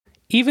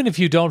Even if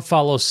you don't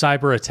follow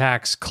cyber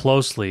attacks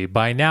closely,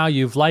 by now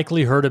you've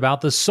likely heard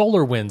about the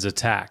SolarWinds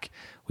attack.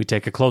 We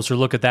take a closer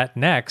look at that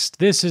next.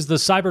 This is the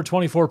Cyber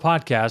 24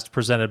 podcast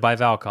presented by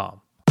Valcom.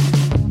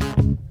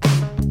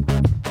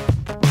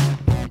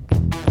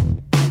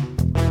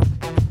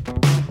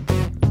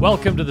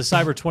 Welcome to the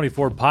Cyber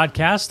 24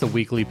 podcast, the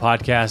weekly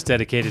podcast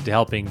dedicated to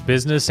helping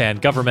business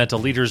and governmental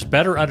leaders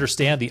better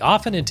understand the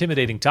often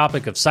intimidating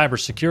topic of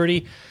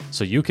cybersecurity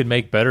so you can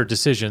make better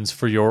decisions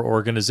for your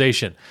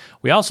organization.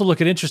 We also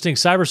look at interesting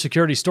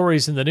cybersecurity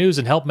stories in the news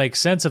and help make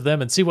sense of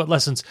them and see what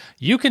lessons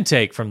you can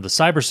take from the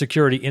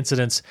cybersecurity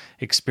incidents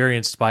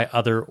experienced by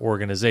other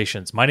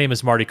organizations. My name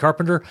is Marty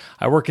Carpenter.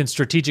 I work in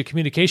strategic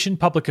communication,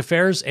 public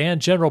affairs,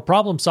 and general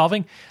problem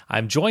solving.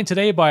 I'm joined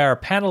today by our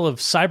panel of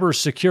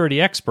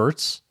cybersecurity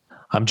experts.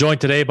 Dan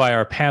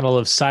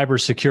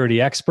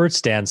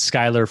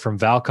Schuyler from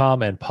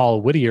Valcom and Paul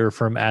Whittier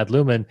from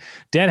Adlumin.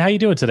 Dan, how you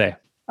doing today?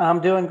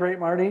 I'm doing great,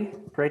 Marty.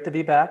 Great to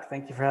be back.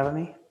 Thank you for having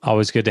me.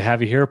 Always good to have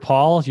you here.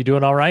 Paul, you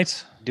doing all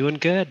right? Doing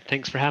good.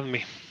 Thanks for having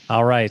me.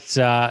 All right.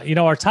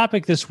 Our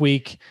topic this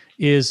week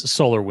is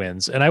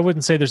SolarWinds. And I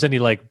wouldn't say there's any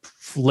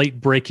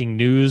late breaking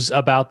news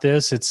about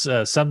this. It's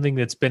something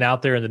that's been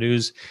out there in the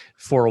news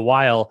for a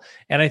while.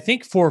 And I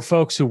think for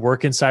folks who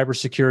work in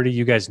cybersecurity,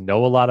 you guys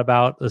know a lot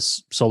about the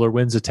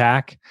SolarWinds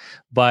attack.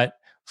 But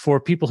for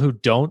people who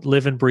don't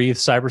live and breathe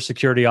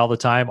cybersecurity all the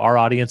time, our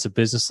audience of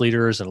business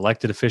leaders and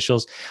elected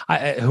officials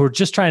who are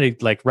just trying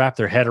to wrap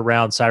their head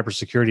around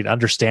cybersecurity and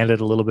understand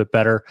it a little bit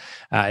better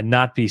and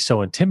not be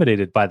so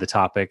intimidated by the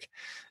topic,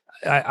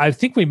 I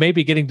think we may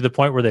be getting to the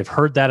point where they've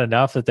heard that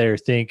enough that they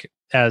think,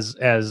 as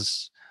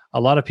a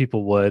lot of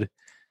people would,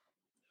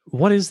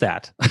 what is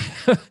that?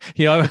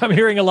 I'm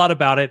hearing a lot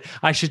about it.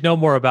 I should know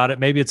more about it.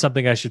 Maybe it's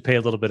something I should pay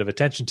a little bit of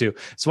attention to.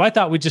 So I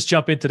thought we'd just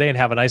jump in today and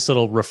have a nice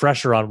little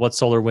refresher on what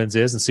SolarWinds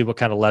is and see what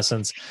kind of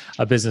lessons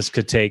a business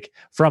could take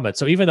from it.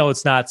 So even though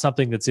it's not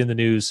something that's in the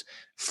news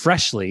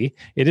freshly,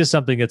 it is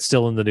something that's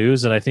still in the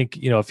news. And I think,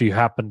 if you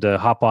happen to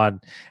hop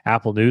on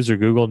Apple News or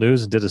Google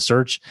News and did a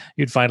search,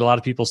 you'd find a lot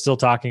of people still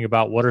talking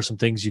about what are some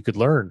things you could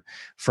learn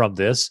from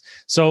this.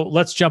 So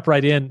let's jump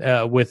right in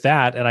with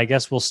that. And I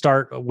guess we'll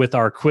start with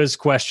our quiz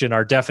question,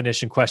 our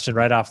definition question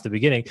right off the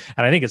beginning.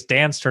 And I think it's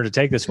Dan's turn to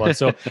take this one.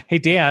 So, hey,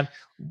 Dan,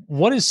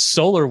 what is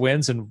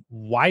SolarWinds and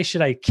why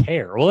should I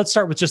care? Well, let's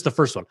start with just the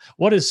first one.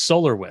 What is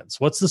SolarWinds?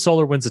 What's the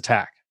SolarWinds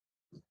attack?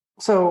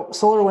 So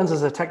SolarWinds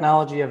is a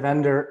technology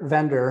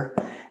vendor,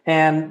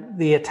 and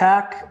the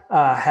attack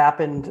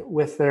happened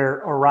with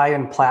their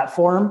Orion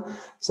platform.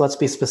 So let's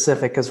be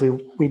specific because we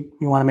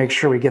want to make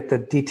sure we get the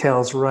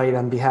details right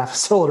on behalf of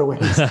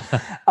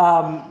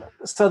SolarWinds.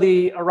 So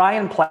the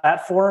Orion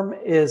platform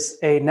is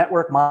a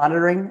network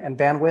monitoring and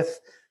bandwidth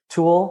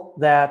tool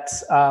that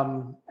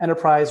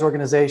enterprise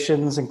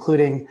organizations,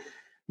 including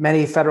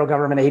many federal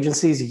government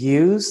agencies,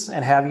 use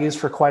and have used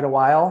for quite a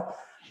while.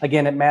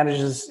 Again, it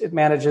manages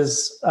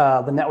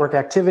the network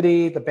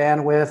activity, the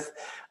bandwidth.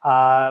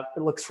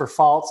 It looks for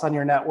faults on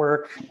your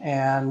network,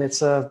 and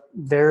it's a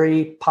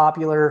very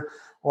popular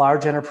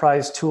large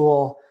enterprise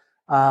tool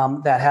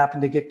that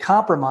happened to get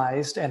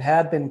compromised and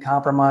had been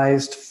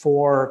compromised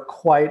for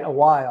quite a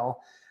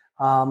while.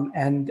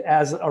 And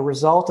as a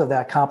result of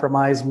that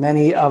compromise,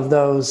 many of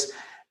those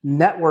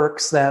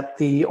networks that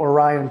the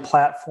Orion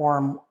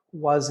platform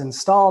was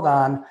installed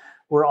on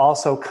were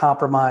also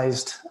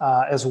compromised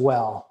as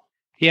well.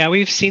 Yeah,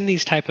 we've seen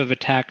these type of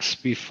attacks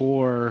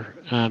before.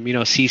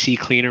 CC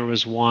Cleaner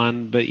was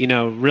one, but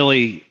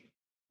really,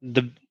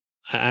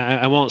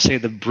 I won't say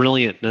the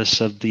brilliantness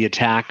of the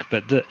attack,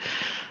 but the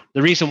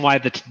reason why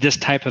this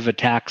type of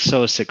attack is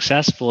so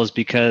successful is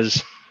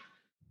because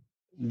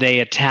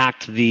they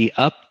attacked the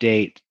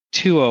update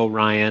to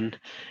Orion,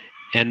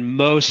 and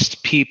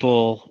most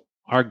people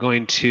are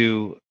going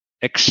to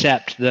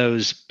accept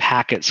those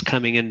packets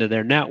coming into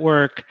their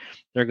network.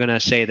 They're going to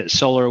say that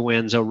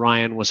SolarWinds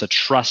Orion was a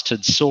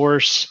trusted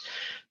source.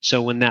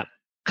 So when that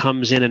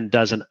comes in and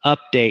does an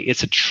update,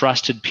 it's a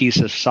trusted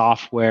piece of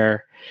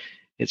software.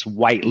 It's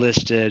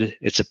whitelisted,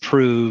 it's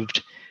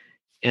approved.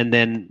 And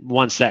then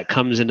once that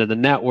comes into the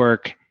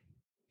network,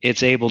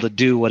 it's able to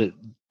do what it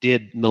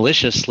did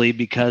maliciously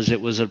because it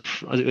was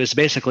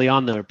basically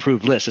on the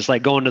approved list. It's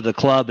like going to the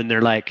club and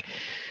they're like,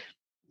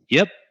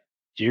 yep,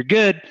 you're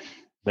good.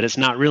 But it's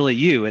not really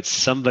you. It's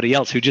somebody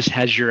else who just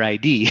has your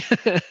ID.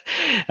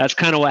 That's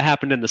kind of what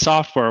happened in the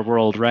software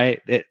world,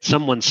 right?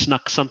 Someone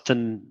snuck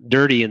something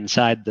dirty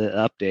inside the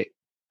update.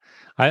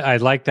 I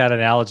like that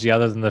analogy,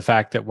 other than the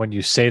fact that when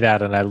you say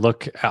that and I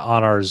look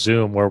on our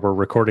Zoom where we're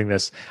recording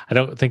this, I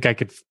don't think I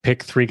could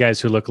pick three guys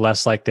who look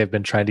less like they've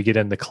been trying to get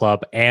in the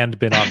club and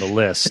been on the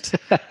list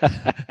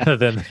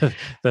than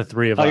the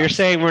three of us. Oh, you're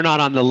saying we're not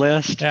on the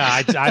list?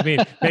 Yeah, I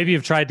mean, maybe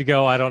you've tried to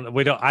go.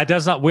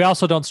 We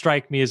also don't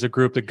strike me as a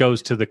group that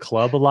goes to the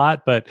club a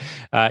lot, but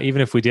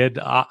even if we did,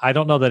 I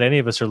don't know that any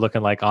of us are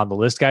looking like on the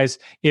list, guys.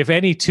 If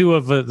any two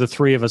of the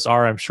three of us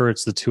are, I'm sure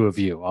it's the two of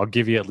you. I'll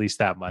give you at least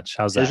that much.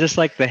 How's that? Is this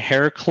like the hair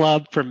Bear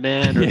Club for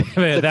men, or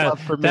man,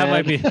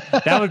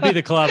 that would be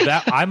the club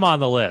that I'm on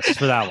the list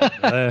for that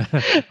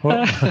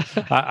one.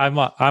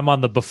 I'm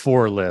on the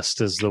before list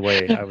is the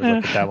way I would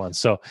look at that one.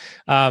 So,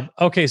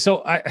 okay,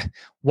 so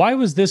why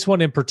was this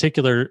one in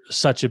particular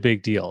such a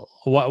big deal?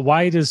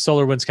 Why does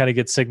SolarWinds kind of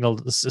get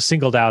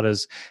singled out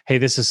as, hey,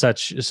 this is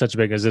such a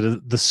big? Is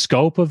it the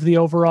scope of the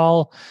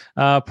overall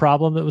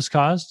problem that was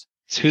caused?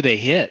 It's who they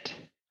hit.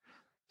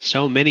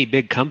 So many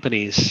big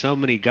companies, so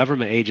many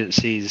government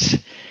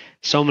agencies,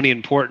 so many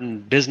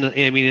important business.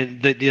 I mean,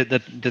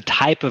 the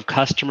type of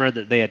customer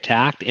that they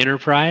attacked,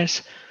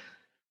 enterprise,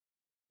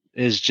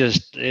 is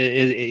just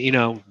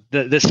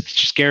this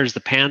scares the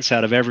pants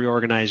out of every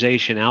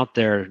organization out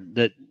there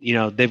that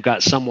they've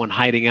got someone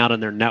hiding out in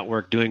their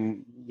network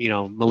doing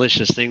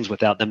malicious things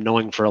without them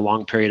knowing for a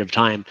long period of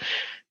time.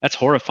 That's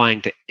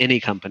horrifying to any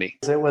company.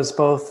 It was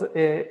both,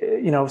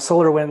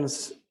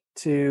 SolarWinds,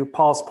 to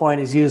Paul's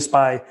point, is used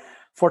by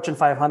Fortune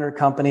 500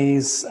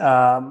 companies,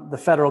 the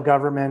federal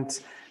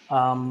government,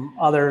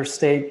 other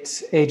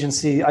state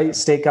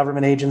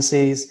government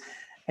agencies,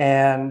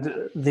 and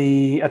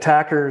the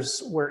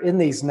attackers were in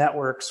these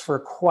networks for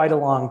quite a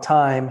long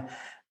time,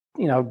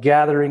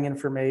 gathering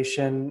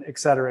information, et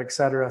cetera, et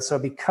cetera. So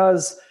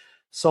because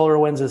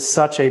SolarWinds is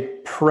such a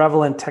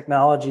prevalent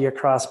technology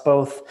across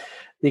both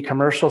the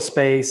commercial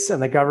space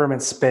and the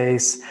government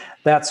space,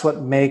 that's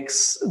what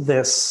makes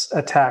this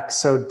attack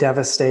so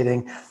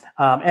devastating.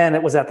 And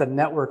it was at the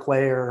network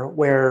layer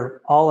where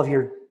all of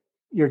your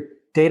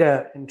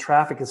data and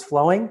traffic is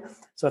flowing.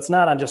 So it's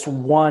not on just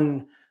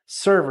one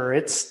server.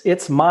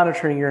 It's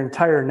monitoring your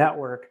entire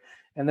network,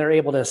 and they're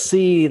able to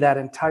see that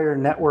entire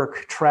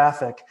network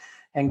traffic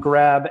and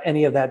grab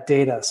any of that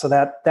data. So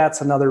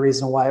that's another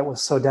reason why it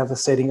was so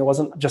devastating. It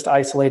wasn't just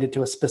isolated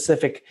to a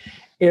specific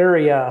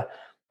area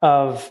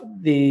of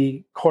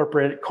the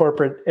corporate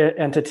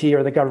entity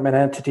or the government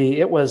entity.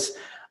 It was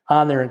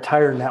on their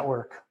entire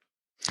network.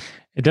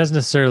 It doesn't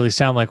necessarily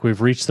sound like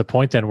we've reached the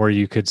point then where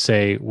you could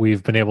say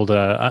we've been able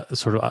to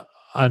sort of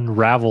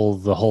unravel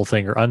the whole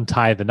thing or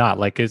untie the knot.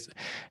 Like,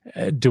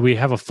 do we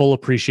have a full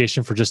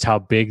appreciation for just how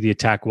big the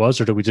attack was,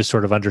 or do we just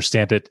sort of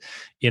understand it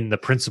in the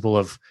principle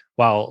of,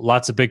 wow,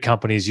 lots of big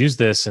companies use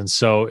this, and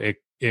so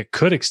it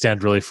could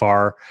extend really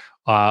far?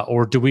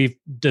 Or do we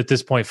at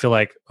this point feel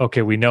like,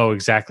 okay, we know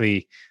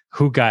exactly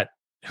who got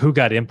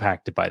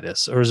impacted by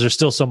this, or is there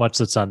still so much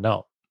that's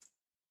unknown?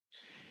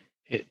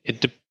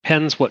 It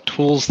depends what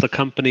tools the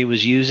company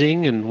was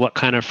using and what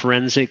kind of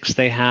forensics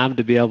they have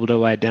to be able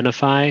to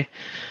identify.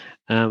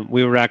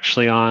 We were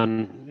actually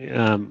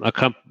on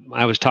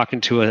I was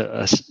talking to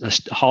a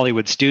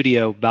Hollywood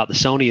studio about the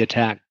Sony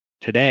attack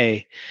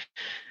today.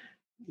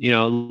 A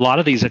lot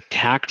of these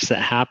attacks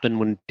that happen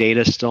when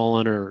data's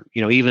stolen, or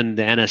even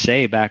the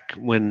NSA back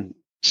when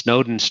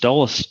Snowden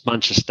stole a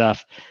bunch of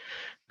stuff,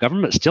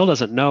 government still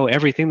doesn't know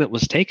everything that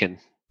was taken.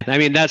 I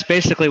mean, that's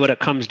basically what it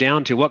comes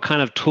down to. What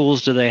kind of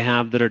tools do they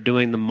have that are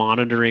doing the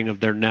monitoring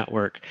of their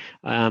network?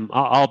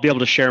 I'll be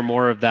able to share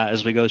more of that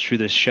as we go through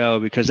this show,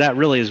 because that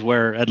really is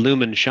where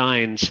Adlumin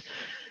shines.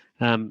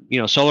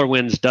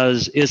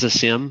 SolarWinds is a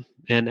SIEM,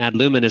 and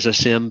Adlumin is a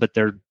SIEM, but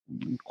they're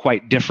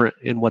quite different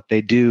in what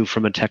they do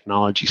from a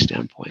technology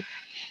standpoint.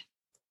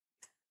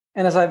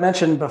 And as I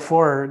mentioned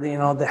before,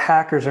 the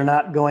hackers are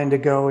not going to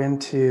go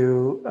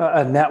into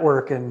a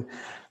network and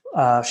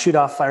shoot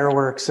off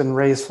fireworks and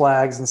raise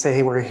flags and say,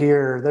 hey, we're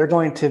here. They're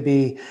going to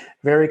be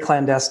very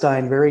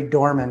clandestine, very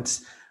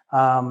dormant,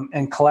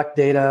 and collect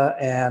data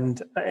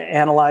and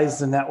analyze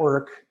the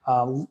network,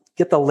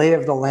 get the lay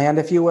of the land,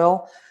 if you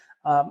will.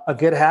 A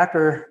good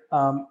hacker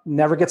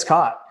never gets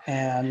caught.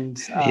 And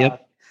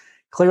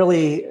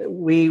clearly,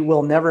 we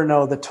will never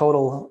know the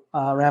total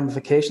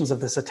ramifications of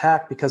this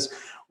attack, because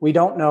we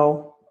don't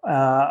know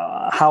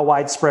how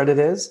widespread it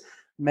is.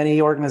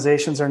 Many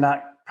organizations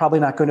are probably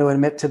not going to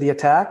admit to the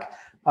attack.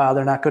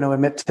 They're not going to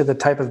admit to the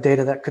type of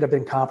data that could have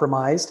been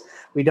compromised.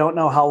 We don't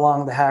know how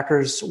long the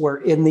hackers were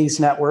in these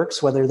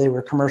networks, whether they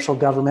were commercial,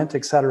 government,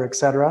 et cetera, et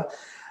cetera.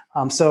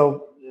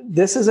 So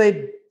this is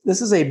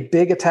a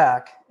big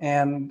attack,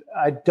 and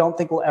I don't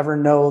think we'll ever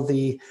know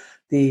the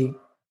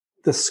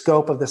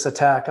scope of this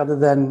attack, other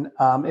than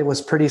it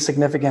was pretty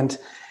significant.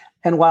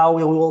 And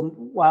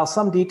while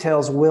some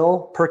details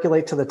will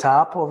percolate to the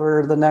top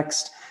over the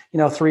next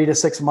 3 to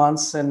 6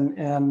 months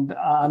and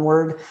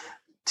onward,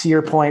 to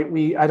your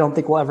point, I don't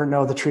think we'll ever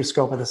know the true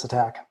scope of this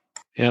attack.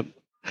 Yep.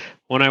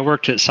 When I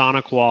worked at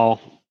SonicWall,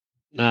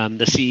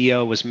 the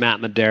CEO was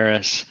Matt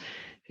Medeiros,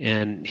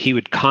 and he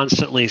would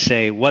constantly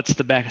say, "What's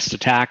the best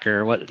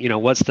attacker?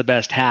 What's the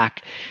best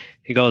hack?"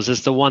 He goes,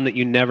 "It's the one that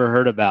you never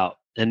heard about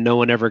and no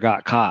one ever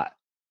got caught."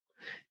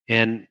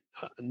 And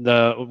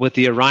with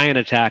the Orion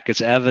attack,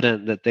 it's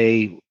evident that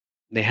they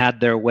had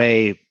their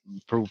way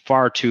for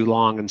far too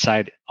long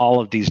inside all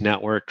of these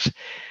networks.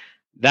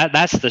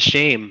 That's the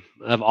shame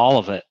of all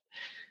of it,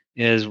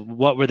 is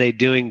what were they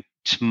doing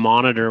to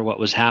monitor what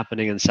was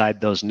happening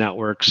inside those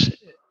networks?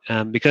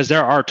 Because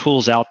there are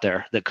tools out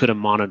there that could have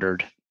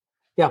monitored.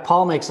 Yeah,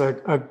 Paul makes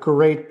a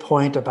great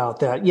point about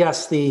that.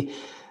 Yes, the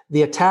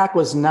the attack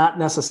was not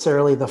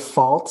necessarily the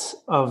fault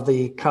of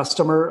the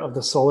customer of the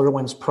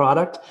SolarWinds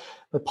product,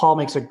 but Paul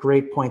makes a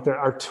great point. There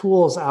are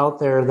tools out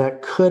there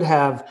that could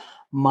have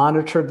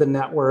monitored the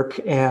network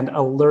and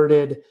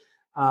alerted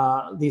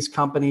these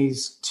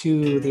companies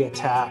to the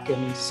attack.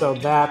 And so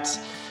that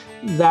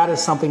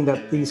is something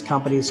that these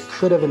companies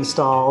could have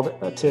installed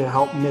to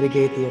help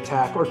mitigate the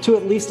attack, or to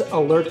at least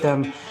alert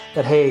them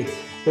that, hey,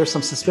 there's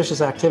some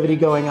suspicious activity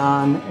going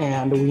on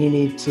and we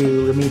need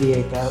to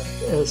remediate that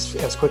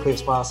as quickly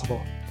as possible.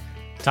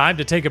 Time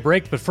to take a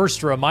break, but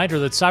first a reminder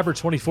that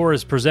Cyber24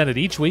 is presented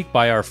each week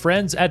by our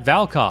friends at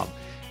Valcom.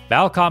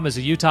 Valcom is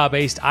a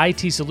Utah-based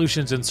IT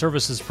solutions and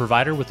services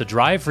provider with a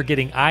drive for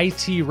getting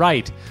IT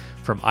right.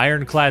 From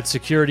ironclad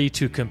security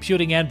to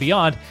computing and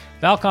beyond,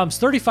 Valcom's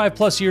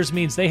 35-plus years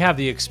means they have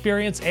the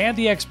experience and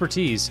the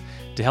expertise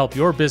to help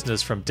your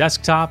business from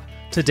desktop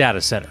to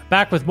data center.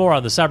 Back with more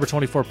on the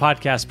Cyber24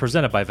 podcast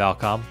presented by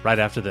Valcom right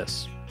after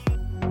this.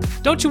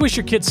 Don't you wish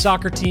your kid's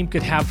soccer team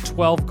could have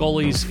 12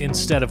 goalies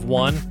instead of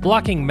one?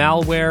 Blocking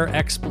malware,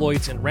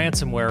 exploits, and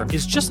ransomware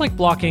is just like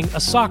blocking a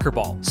soccer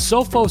ball.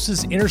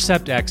 Sophos'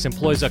 Intercept X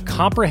employs a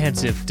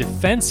comprehensive,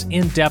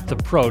 defense-in-depth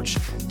approach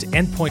to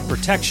endpoint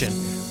protection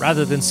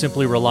rather than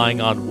simply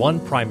relying on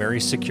one primary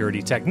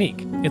security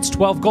technique. It's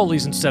 12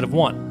 goalies instead of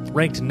one.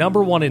 Ranked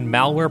number one in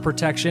malware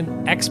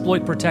protection,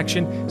 exploit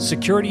protection,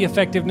 security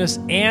effectiveness,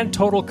 and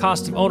total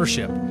cost of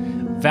ownership,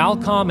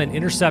 Valcom and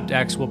Intercept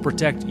X will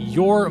protect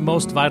your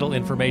most vital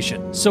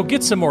information. So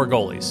get some more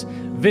goalies.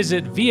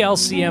 Visit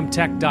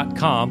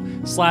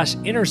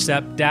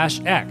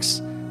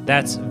vlcmtech.com/intercept-x.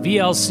 That's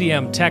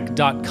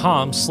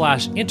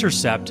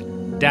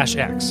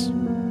vlcmtech.com/intercept-x.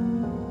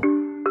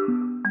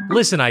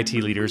 Listen, IT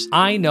leaders,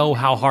 I know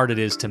how hard it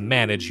is to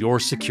manage your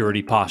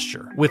security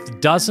posture. With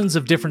dozens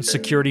of different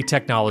security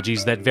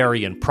technologies that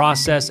vary in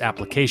process,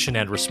 application,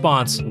 and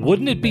response,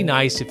 wouldn't it be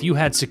nice if you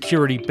had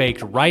security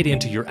baked right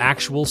into your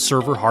actual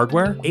server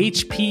hardware?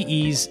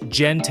 HPE's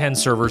Gen 10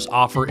 servers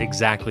offer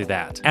exactly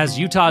that. As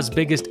Utah's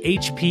biggest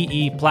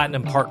HPE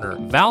Platinum partner,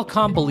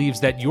 Valcom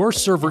believes that your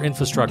server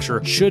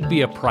infrastructure should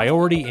be a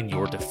priority in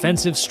your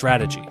defensive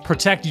strategy.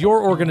 Protect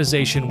your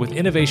organization with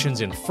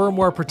innovations in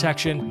firmware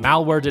protection,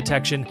 malware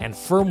detection, and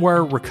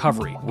firmware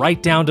recovery,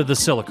 right down to the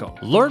silicone.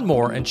 Learn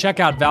more and check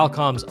out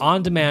Valcom's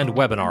on-demand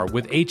webinar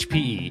with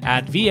HPE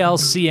at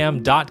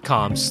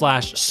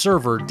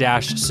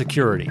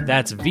vlcm.com/server-security.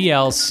 That's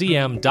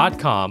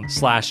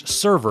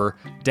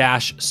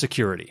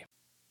vlcm.com/server-security.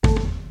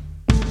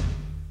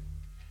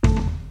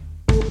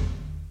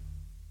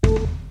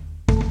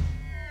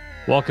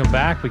 Welcome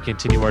back. We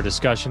continue our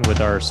discussion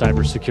with our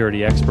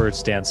cybersecurity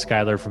experts, Dan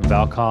Schuyler from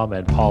Valcom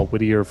and Paul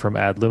Whittier from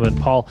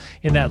Adlumin. Paul,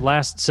 in that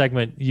last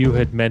segment, you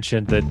had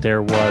mentioned that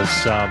there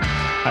was,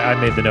 I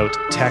made the note,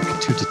 tech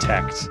to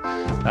detect,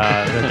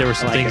 that there were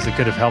some things that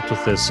could have helped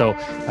with this. So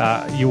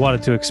you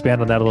wanted to expand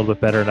on that a little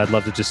bit better, and I'd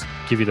love to just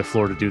give you the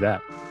floor to do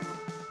that.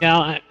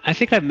 Yeah, I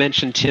think I've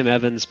mentioned Tim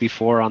Evans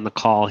before on the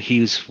call.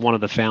 He's one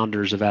of the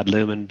founders of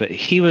Adlumin, but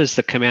he was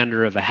the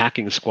commander of a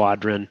hacking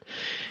squadron.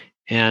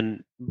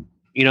 And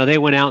they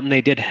went out and they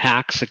did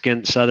hacks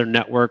against other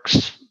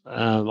networks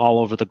all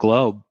over the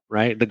globe,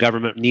 right? The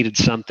government needed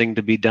something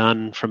to be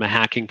done from a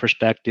hacking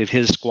perspective.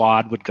 His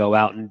squad would go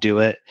out and do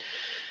it.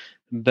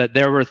 But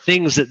there were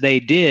things that they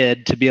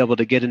did to be able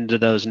to get into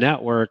those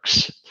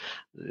networks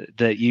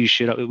that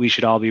we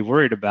should all be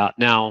worried about.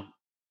 Now,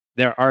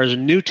 there are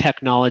new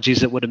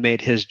technologies that would have made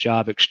his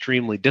job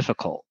extremely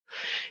difficult.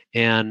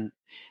 And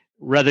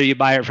whether you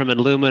buy it from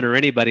Adlumin or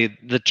anybody,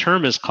 the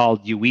term is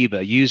called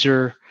UEBA,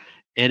 User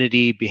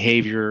Entity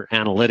Behavior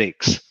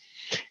Analytics.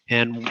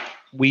 And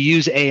we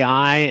use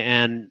AI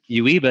and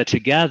UEBA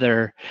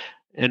together.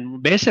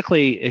 And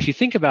basically, if you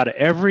think about it,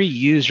 every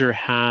user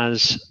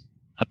has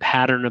a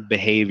pattern of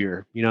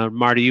behavior.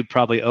 Marty, you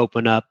probably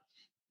open up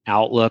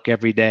Outlook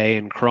every day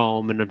in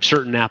Chrome, and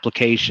certain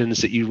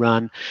applications that you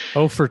run.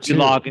 Oh, for two. You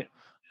log it.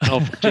 Oh,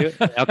 for two.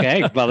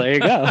 Okay, well there you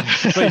go.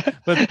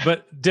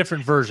 but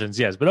different versions,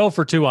 yes. But 0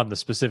 for 2 on the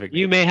specific.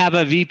 You may have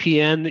a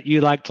VPN that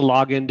you like to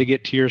log in to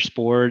get to your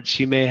sports.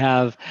 You may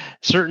have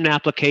certain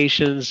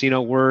applications,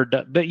 Word,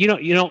 but you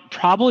don't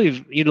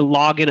probably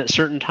log in at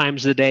certain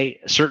times of the day,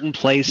 certain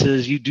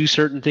places. You do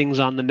certain things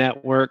on the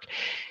network.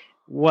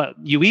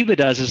 What UEBA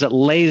does is it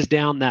lays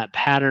down that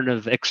pattern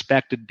of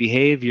expected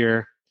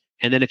behavior,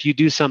 and then if you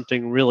do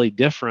something really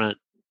different,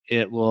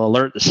 it will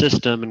alert the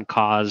system and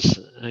cause,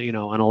 an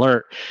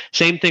alert.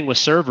 Same thing with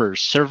servers.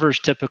 Servers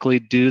typically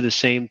do the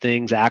same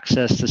things,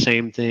 access the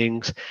same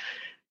things.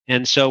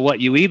 And so what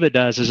UEBA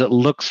does is it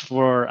looks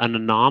for an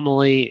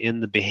anomaly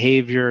in the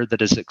behavior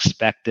that is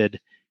expected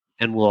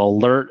and will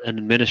alert an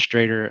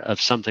administrator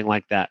of something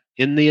like that.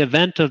 In the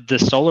event of the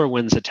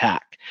SolarWinds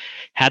attack,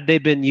 had they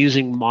been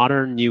using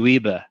modern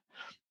UEBA,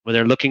 where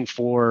they're looking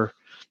for,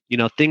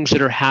 things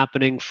that are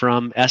happening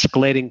from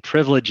escalating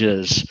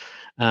privileges,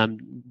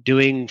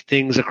 doing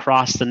things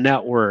across the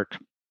network.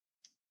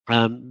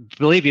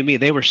 Believe you me,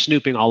 they were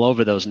snooping all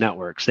over those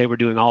networks. They were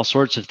doing all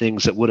sorts of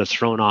things that would have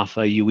thrown off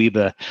a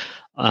UEBA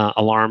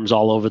alarms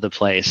all over the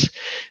place.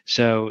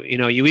 So,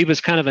 UEBA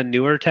is kind of a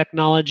newer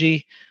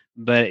technology,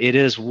 but it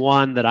is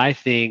one that I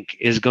think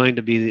is going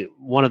to be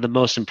one of the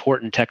most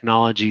important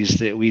technologies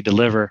that we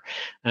deliver.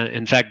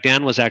 In fact,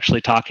 Dan was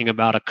actually talking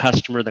about a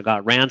customer that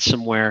got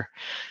ransomware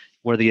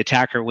where the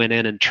attacker went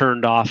in and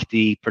turned off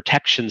the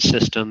protection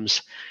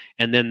systems,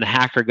 and then the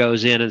hacker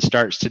goes in and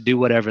starts to do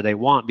whatever they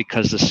want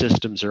because the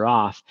systems are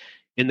off.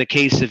 In the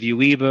case of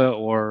UEBA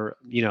or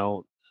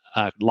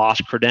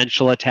lost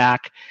credential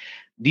attack,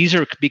 these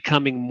are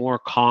becoming more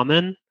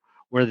common,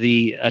 where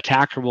the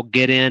attacker will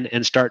get in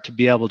and start to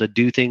be able to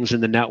do things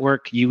in the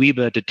network.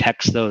 UEBA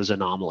detects those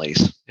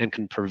anomalies and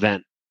can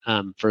prevent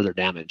further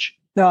damage.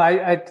 No,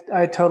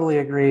 I totally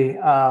agree.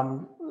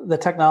 The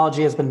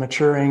technology has been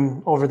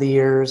maturing over the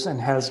years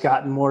and has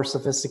gotten more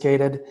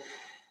sophisticated.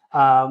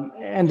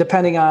 And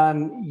depending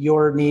on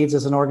your needs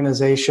as an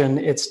organization,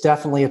 it's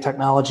definitely a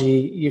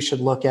technology you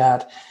should look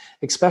at,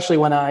 especially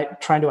when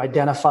trying to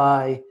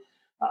identify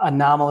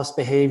anomalous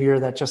behavior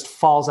that just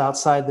falls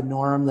outside the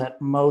norm that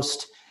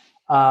most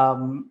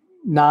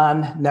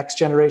non-next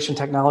generation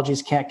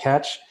technologies can't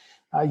catch.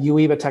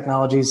 UEBA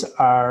technologies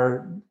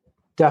are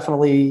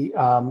definitely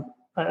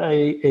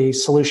a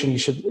solution you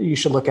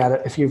should look at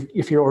it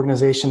if your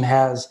organization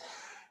has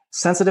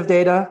sensitive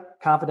data,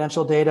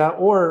 confidential data,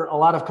 or a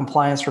lot of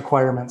compliance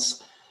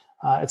requirements.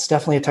 It's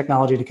definitely a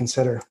technology to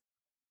consider.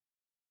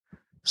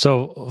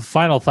 So,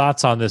 final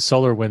thoughts on this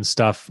SolarWinds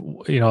stuff.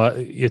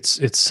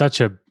 It's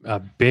such a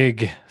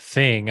big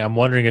thing. I'm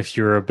wondering if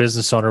you're a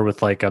business owner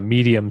with like a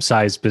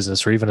medium-sized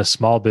business or even a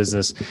small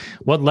business,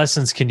 what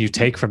lessons can you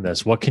take from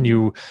this? What can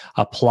you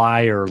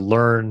apply or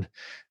learn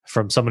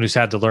from someone who's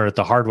had to learn it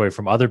the hard way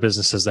from other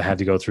businesses that had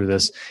to go through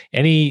this?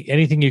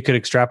 Anything you could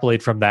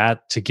extrapolate from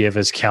that to give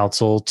as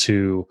counsel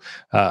to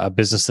a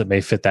business that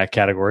may fit that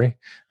category?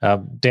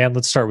 Dan,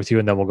 let's start with you,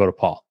 and then we'll go to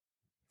Paul.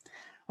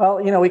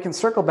 Well, we can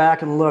circle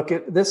back and look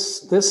at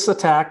this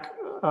attack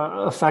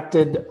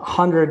affected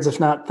hundreds, if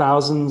not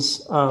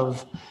thousands,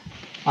 of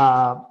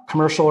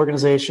commercial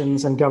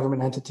organizations and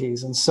government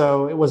entities. And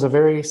so it was a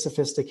very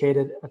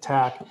sophisticated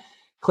attack.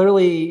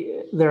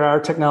 Clearly, there are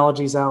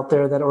technologies out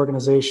there that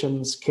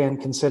organizations can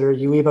consider,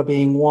 UEBA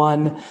being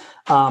one.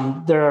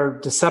 There are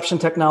deception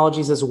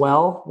technologies as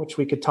well, which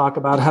we could talk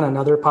about on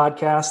another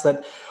podcast,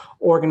 that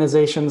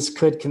organizations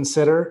could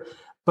consider.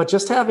 But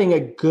just having a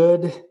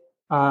good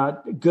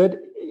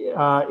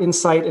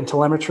insight and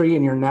telemetry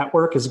in your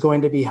network is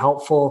going to be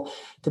helpful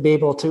to be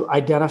able to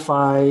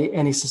identify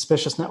any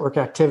suspicious network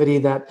activity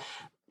that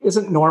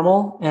isn't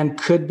normal and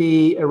could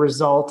be a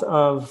result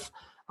of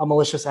a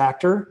malicious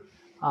actor.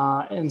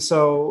 And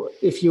so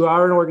if you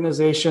are an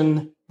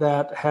organization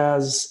that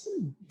has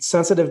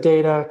sensitive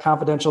data,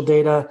 confidential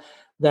data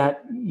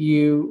that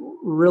you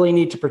really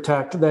need to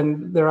protect,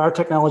 then there are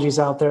technologies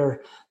out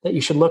there that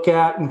you should look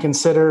at and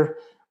consider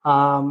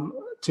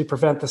to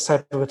prevent this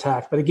type of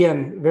attack. But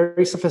again,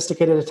 very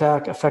sophisticated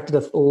attack, affected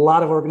a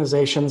lot of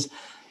organizations,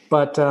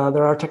 but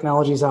there are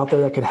technologies out there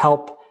that could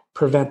help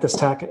prevent this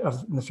attack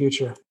in the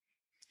future.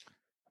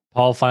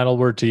 Paul, final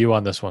word to you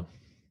on this one.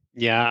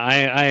 Yeah,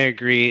 I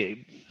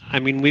agree. I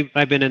mean,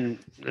 I've been in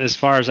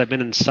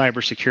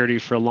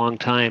cybersecurity for a long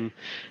time.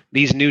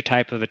 These new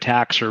type of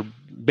attacks are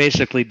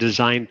basically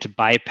designed to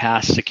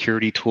bypass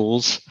security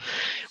tools.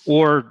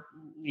 Or,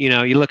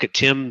 you look at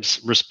Tim's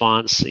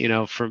response,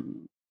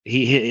 from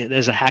he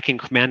as a hacking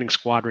commanding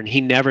squadron,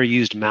 he never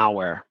used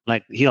malware.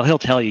 Like he'll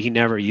tell you he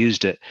never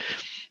used it.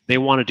 They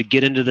wanted to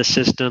get into the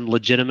system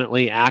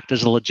legitimately, act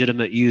as a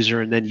legitimate user,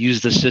 and then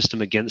use the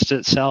system against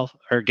itself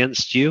or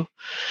against you.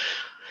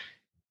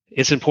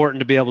 It's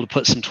important to be able to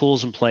put some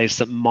tools in place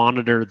that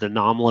monitor the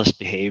anomalous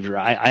behavior.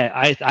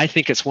 I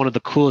think it's one of the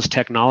coolest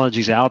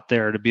technologies out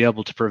there to be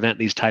able to prevent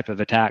these type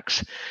of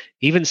attacks.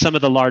 Even some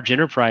of the large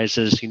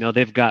enterprises,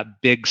 they've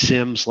got big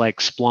SIEMs like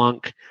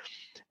Splunk.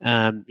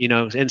 And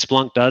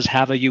Splunk does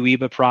have a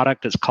UEBA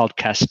product. It's called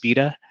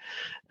Caspida,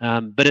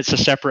 but it's a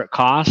separate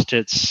cost.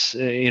 It's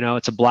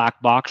it's a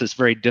black box. It's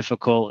very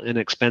difficult and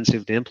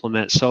expensive to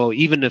implement. So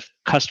even if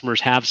customers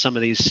have some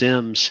of these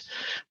SIEMs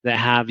that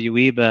have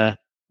UEBA,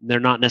 they're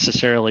not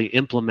necessarily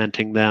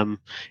implementing them,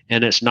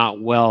 and it's not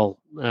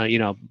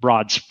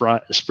broad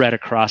spread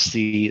across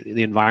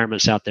the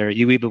environments out there.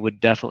 UEBA would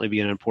definitely be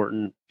an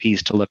important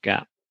piece to look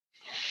at.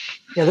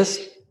 Yeah,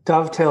 this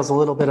dovetails a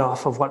little bit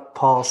off of what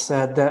Paul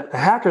said, that the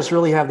hackers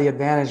really have the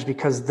advantage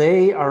because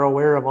they are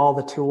aware of all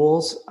the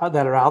tools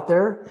that are out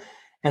there,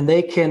 and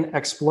they can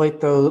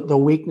exploit the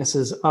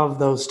weaknesses of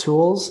those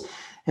tools.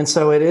 And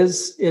so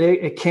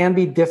it can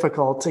be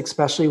difficult,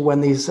 especially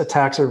when these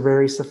attacks are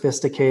very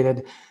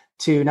sophisticated,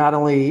 to not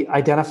only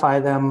identify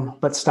them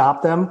but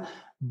stop them.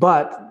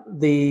 But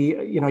the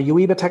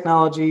UEBA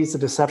technologies, the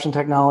deception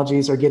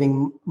technologies are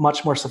getting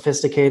much more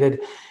sophisticated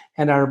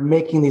and are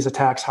making these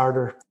attacks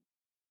harder.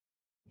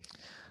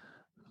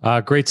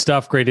 Great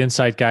stuff. Great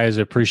insight, guys.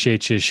 I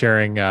appreciate you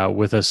sharing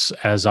with us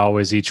as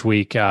always each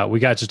week. We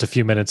got just a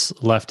few minutes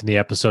left in the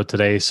episode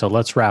today, so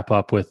let's wrap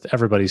up with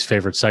everybody's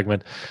favorite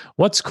segment.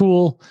 What's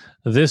cool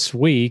this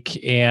week?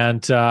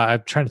 And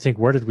I'm trying to think,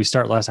 where did we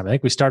start last time? I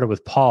think we started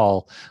with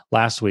Paul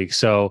last week.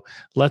 So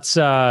let's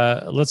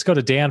go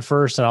to Dan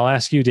first, and I'll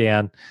ask you,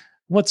 Dan,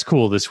 what's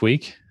cool this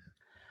week?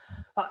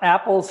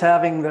 Apple's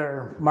having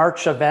their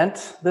March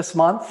event this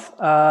month.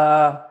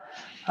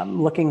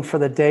 I'm looking for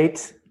the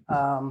date.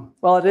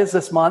 Well, it is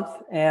this month,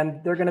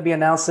 and they're going to be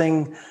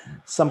announcing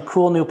some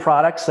cool new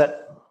products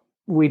that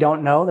we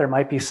don't know. There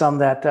might be some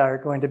that are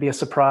going to be a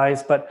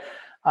surprise, but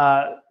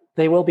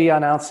they will be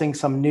announcing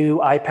some new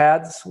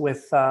iPads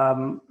with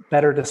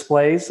better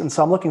displays. And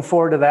so I'm looking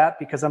forward to that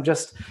because I'm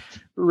just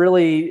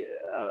really,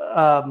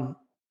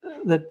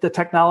 the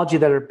technology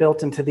that are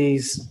built into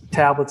these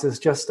tablets is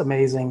just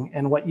amazing.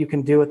 And what you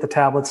can do with the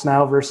tablets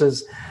now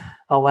versus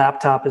a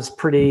laptop is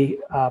pretty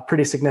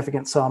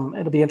significant. So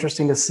it'll be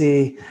interesting to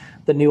see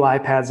the new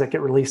iPads that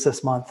get released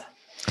this month.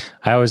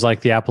 I always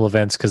like the Apple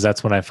events because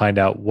that's when I find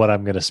out what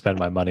I'm going to spend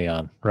my money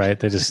on, right?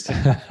 They just,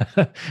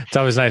 it's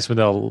always nice when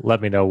they'll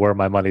let me know where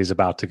my money is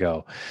about to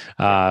go.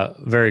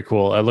 Very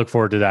cool. I look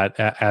forward to that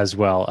as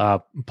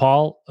well.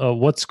 Paul,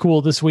 what's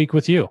cool this week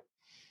with you?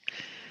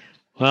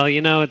 Well,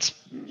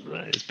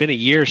 it's been a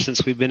year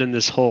since we've been in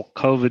this whole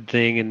COVID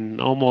thing,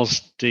 and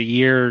almost a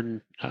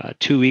year,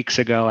 2 weeks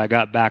ago, I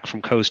got back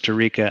from Costa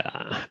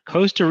Rica.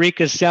 Costa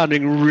Rica is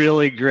sounding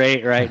really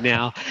great right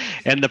now,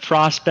 and the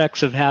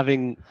prospects of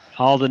having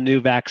all the new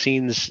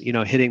vaccines,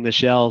 hitting the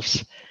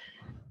shelves.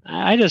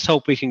 I just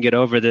hope we can get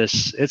over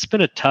this. It's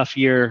been a tough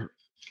year,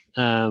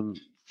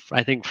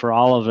 I think, for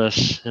all of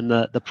us, and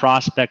the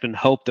prospect and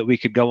hope that we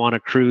could go on a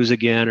cruise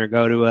again or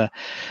go to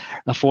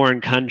a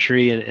foreign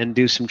country and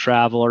do some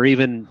travel, or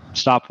even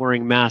stop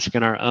wearing masks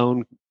in our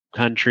own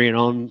country and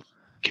own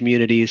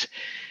communities.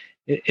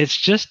 It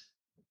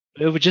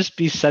would just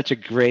be such a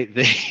great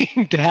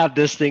thing to have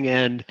this thing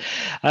end.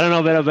 I don't know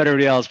about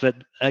everybody else, but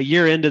a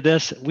year into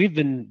this, we've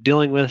been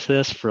dealing with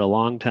this for a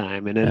long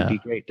time, and it'd be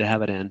great to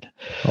have it end.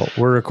 Well,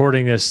 we're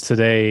recording this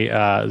today.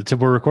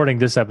 We're recording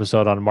this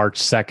episode on March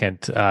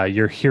 2nd.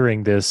 You're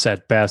hearing this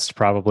at best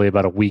probably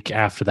about a week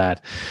after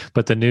that.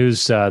 But the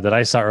news that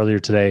I saw earlier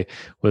today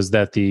was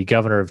that the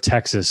governor of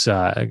Texas,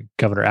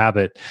 Governor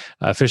Abbott,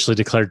 officially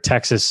declared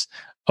Texas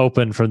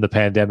open from the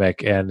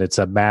pandemic, and it's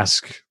a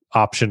mask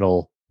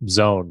optional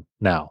zone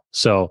now.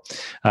 So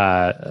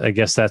I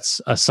guess that's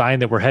a sign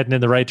that we're heading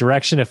in the right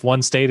direction. If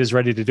one state is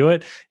ready to do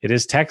it, it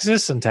is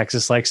Texas, and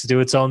Texas likes to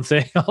do its own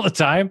thing all the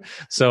time.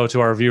 So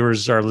to our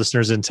viewers, our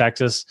listeners in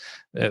Texas,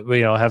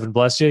 heaven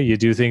bless you. You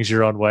do things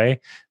your own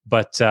way.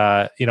 But,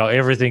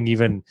 everything,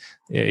 even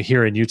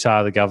here in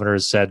Utah, the governor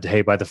has said,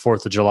 hey, by the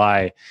 4th of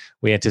July,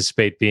 we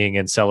anticipate being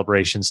in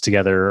celebrations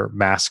together,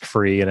 mask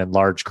free and in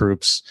large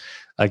groups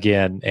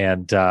again.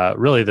 And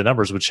really the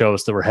numbers would show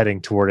us that we're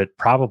heading toward it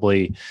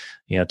probably,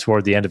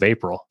 toward the end of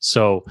April.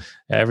 So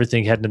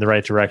everything heading in the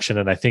right direction.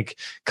 And I think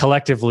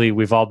collectively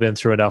we've all been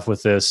through enough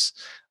with this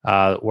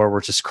where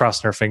we're just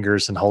crossing our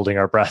fingers and holding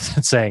our breath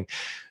and saying,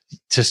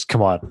 just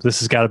come on, this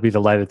has got to be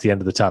the light at the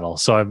end of the tunnel.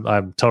 So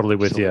I'm totally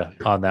with you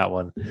on that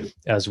one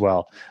as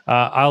well.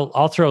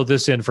 I'll throw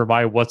this in for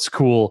my what's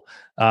cool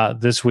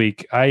this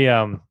week.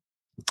 I've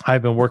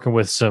been working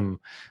with some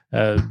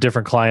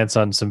different clients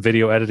on some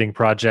video editing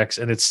projects,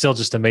 and it's still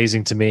just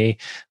amazing to me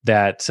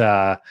that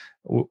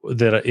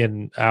that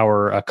in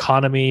our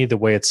economy, the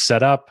way it's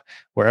set up,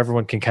 where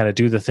everyone can kind of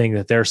do the thing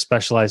that they're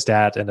specialized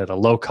at, and at a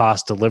low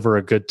cost deliver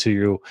a good to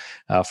you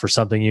for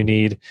something you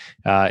need,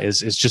 is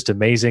just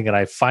amazing. And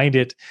I find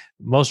it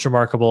most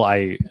remarkable.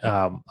 I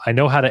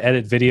know how to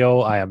edit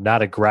video. I am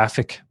not a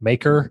graphic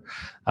maker.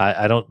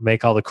 I don't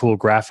make all the cool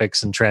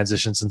graphics and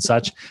transitions and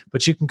such,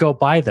 but you can go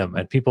buy them,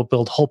 and people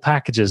build whole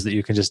packages that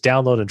you can just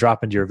download and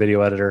drop into your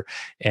video editor.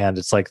 And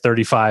it's like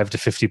 $35 to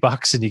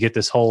 $50, and you get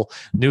this whole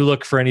new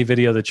look for any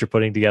video that you're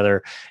putting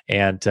together.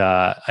 And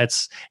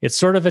it's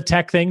sort of a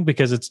tech thing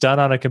because it's done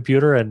on a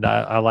computer, and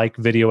I like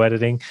video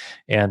editing.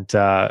 And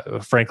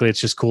frankly,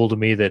 it's just cool to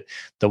me that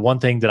the one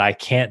thing that I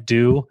can't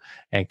do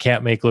and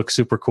can't make look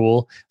super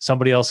cool,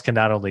 somebody else can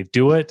not only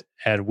do it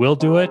and will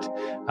do it,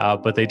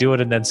 but they do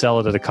it and then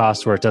sell it at a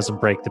cost where it doesn't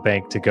break the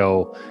bank to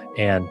go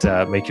and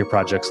make your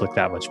projects look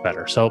that much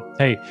better. So,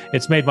 hey,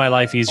 it's made my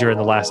life easier in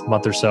the last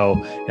month or so.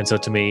 And so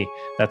to me,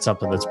 that's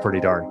something that's pretty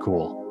darn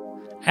cool.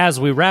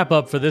 As we wrap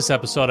up for this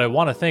episode, I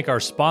want to thank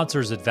our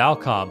sponsors at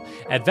Valcom.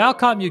 At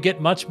Valcom, you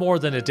get much more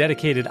than a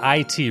dedicated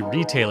IT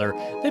retailer.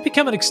 They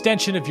become an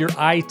extension of your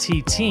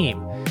IT team.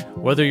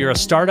 Whether you're a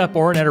startup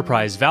or an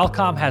enterprise,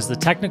 Valcom has the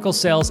technical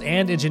sales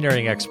and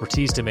engineering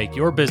expertise to make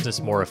your business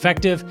more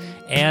effective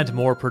and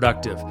more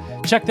productive.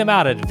 Check them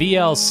out at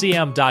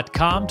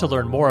VLCM.com to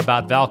learn more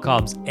about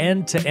Valcom's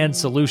end-to-end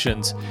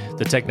solutions,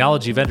 the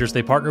technology vendors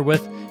they partner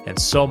with, and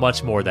so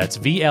much more. That's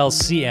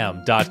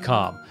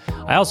VLCM.com.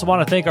 I also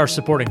want to thank our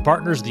supporting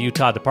partners, the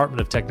Utah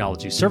Department of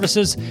Technology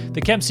Services,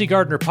 the Kempsey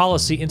Gardner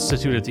Policy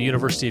Institute at the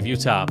University of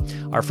Utah,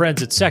 our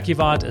friends at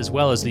Secuvant, as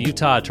well as the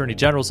Utah Attorney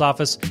General's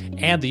Office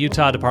and the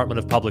Utah Department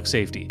of Public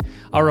Safety.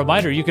 A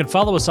reminder, you can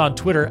follow us on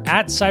Twitter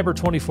at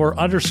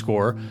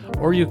cyber24_,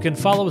 or you can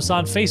follow us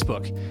on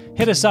Facebook.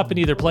 Hit us up in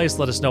either place,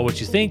 let us know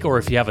what you think, or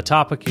if you have a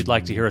topic you'd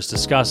like to hear us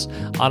discuss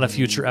on a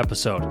future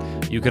episode.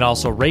 You can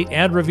also rate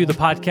and review the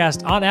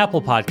podcast on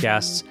Apple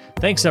Podcasts.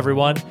 Thanks,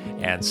 everyone,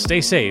 and stay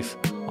safe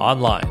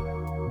online.